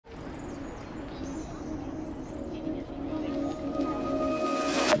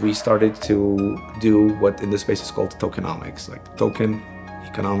we started to do what in the space is called tokenomics, like token,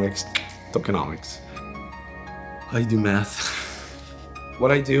 economics, tokenomics. I do math.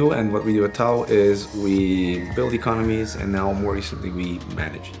 What I do and what we do at Tau is we build economies, and now more recently we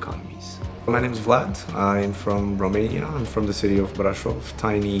manage economies. My name is Vlad. I'm from Romania. I'm from the city of Brașov,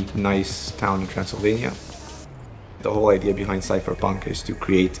 tiny, nice town in Transylvania. The whole idea behind Cypherpunk is to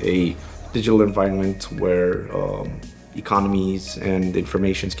create a digital environment where economies and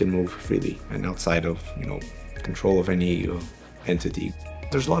informations can move freely and outside of, control of any entity.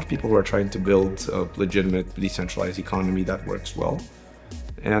 There's a lot of people who are trying to build a legitimate decentralized economy that works well.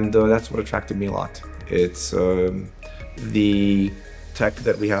 And that's what attracted me a lot. It's the tech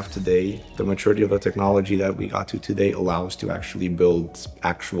that we have today, the maturity of the technology that we got to today allows to actually build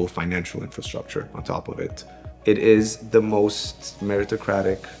actual financial infrastructure on top of it. It is the most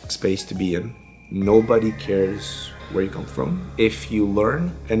meritocratic space to be in. Nobody cares where you come from. If you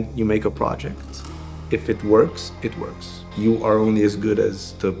learn and you make a project, if it works, it works. You are only as good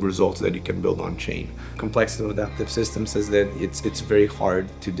as the results that you can build on chain. Complexity of adaptive systems says that it's very hard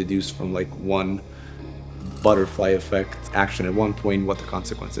to deduce from like one butterfly effect action at one point what the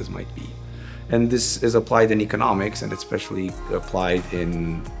consequences might be. And this is applied in economics, and especially applied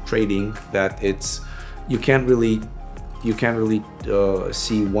in trading, that you can't really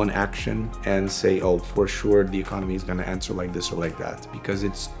see one action and say, oh, for sure the economy is going to answer like this or like that, because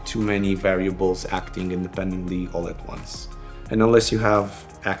it's too many variables acting independently all at once. And unless you have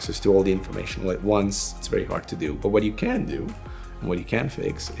access to all the information all at once, it's very hard to do. But what you can do, and what you can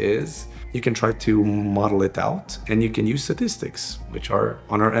fix, is you can try to model it out, and you can use statistics, which are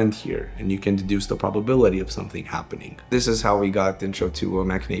on our end here, and you can deduce the probability of something happening. This is how we got intro to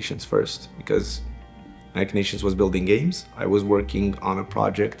Machinations first, because Machinations was building games. I was working on a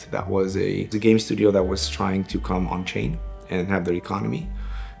project that was a game studio that was trying to come on chain and have their economy.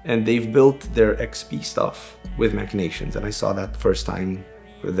 And they've built their XP stuff with Machinations, and I saw that first time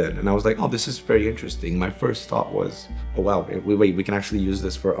then. And I was like, oh, this is very interesting. My first thought was, oh wow, wait, we can actually use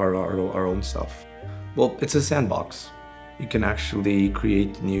this for our own stuff. Well, it's a sandbox. You can actually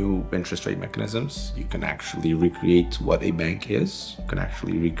create new interest rate mechanisms. You can actually recreate what a bank is. You can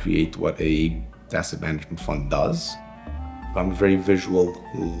actually recreate what a asset management fund does. I'm a very visual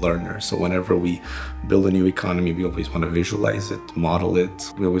learner, so whenever we build a new economy, we always want to visualize it, model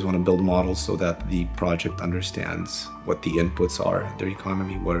it. We always want to build models so that the project understands what the inputs are in their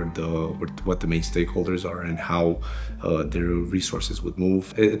economy, what the main stakeholders are, and how their resources would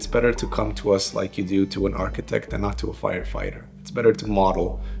move. It's better to come to us like you do to an architect and not to a firefighter. It's better to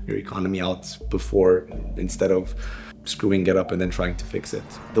model your economy out before, instead of screwing it up and then trying to fix it.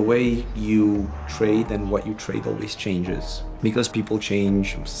 The way you trade and what you trade always changes, because people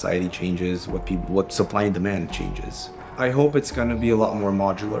change, society changes, what supply and demand changes. I hope it's going to be a lot more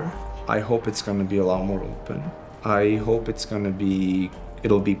modular. I hope it's going to be a lot more open. I hope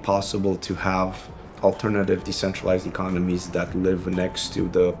it'll be possible to have alternative decentralized economies that live next to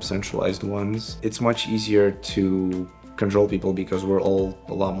the centralized ones. It's much easier to control people because we're all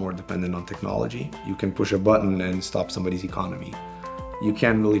a lot more dependent on technology. You can push a button and stop somebody's economy. You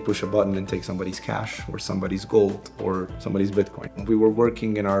can't really push a button and take somebody's cash or somebody's gold or somebody's Bitcoin. We were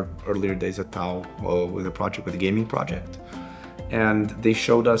working in our earlier days at Tau with a gaming project, and they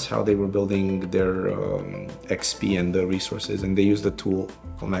showed us how they were building their XP and the resources, and they used a tool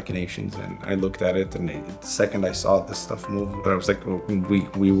called Machinations, and I looked at it, and the second I saw this stuff move, I was like, oh,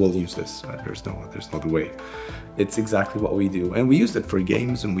 we will use this. There's no other way. It's exactly what we do, and we used it for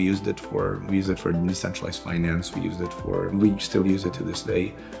games, and we used it for decentralized finance. We still use it to this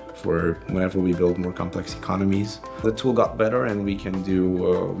day for whenever we build more complex economies. The tool got better, and we can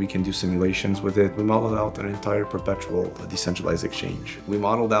do simulations with it. We modeled out an entire perpetual decentralized exchange. We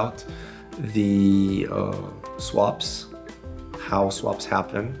modeled out the swaps, how swaps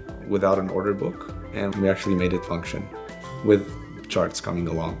happen without an order book, and we actually made it function with charts coming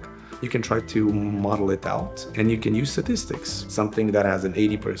along. You can try to model it out, and you can use statistics. Something that has an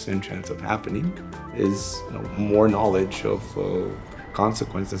 80% chance of happening is more knowledge of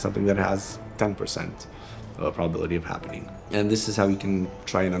consequence than something that has 10% probability of happening. And this is how you can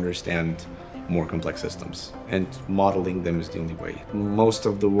try and understand more complex systems, and modeling them is the only way. Most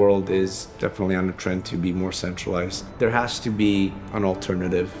of the world is definitely on a trend to be more centralized. There has to be an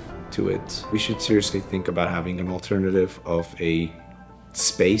alternative to it. We should seriously think about having an alternative of a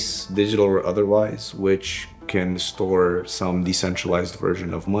space, digital or otherwise, which can store some decentralized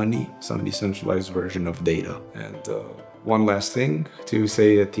version of money, some decentralized version of data. And one last thing to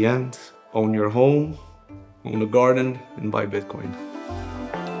say at the end: own your home, own a garden, and buy Bitcoin.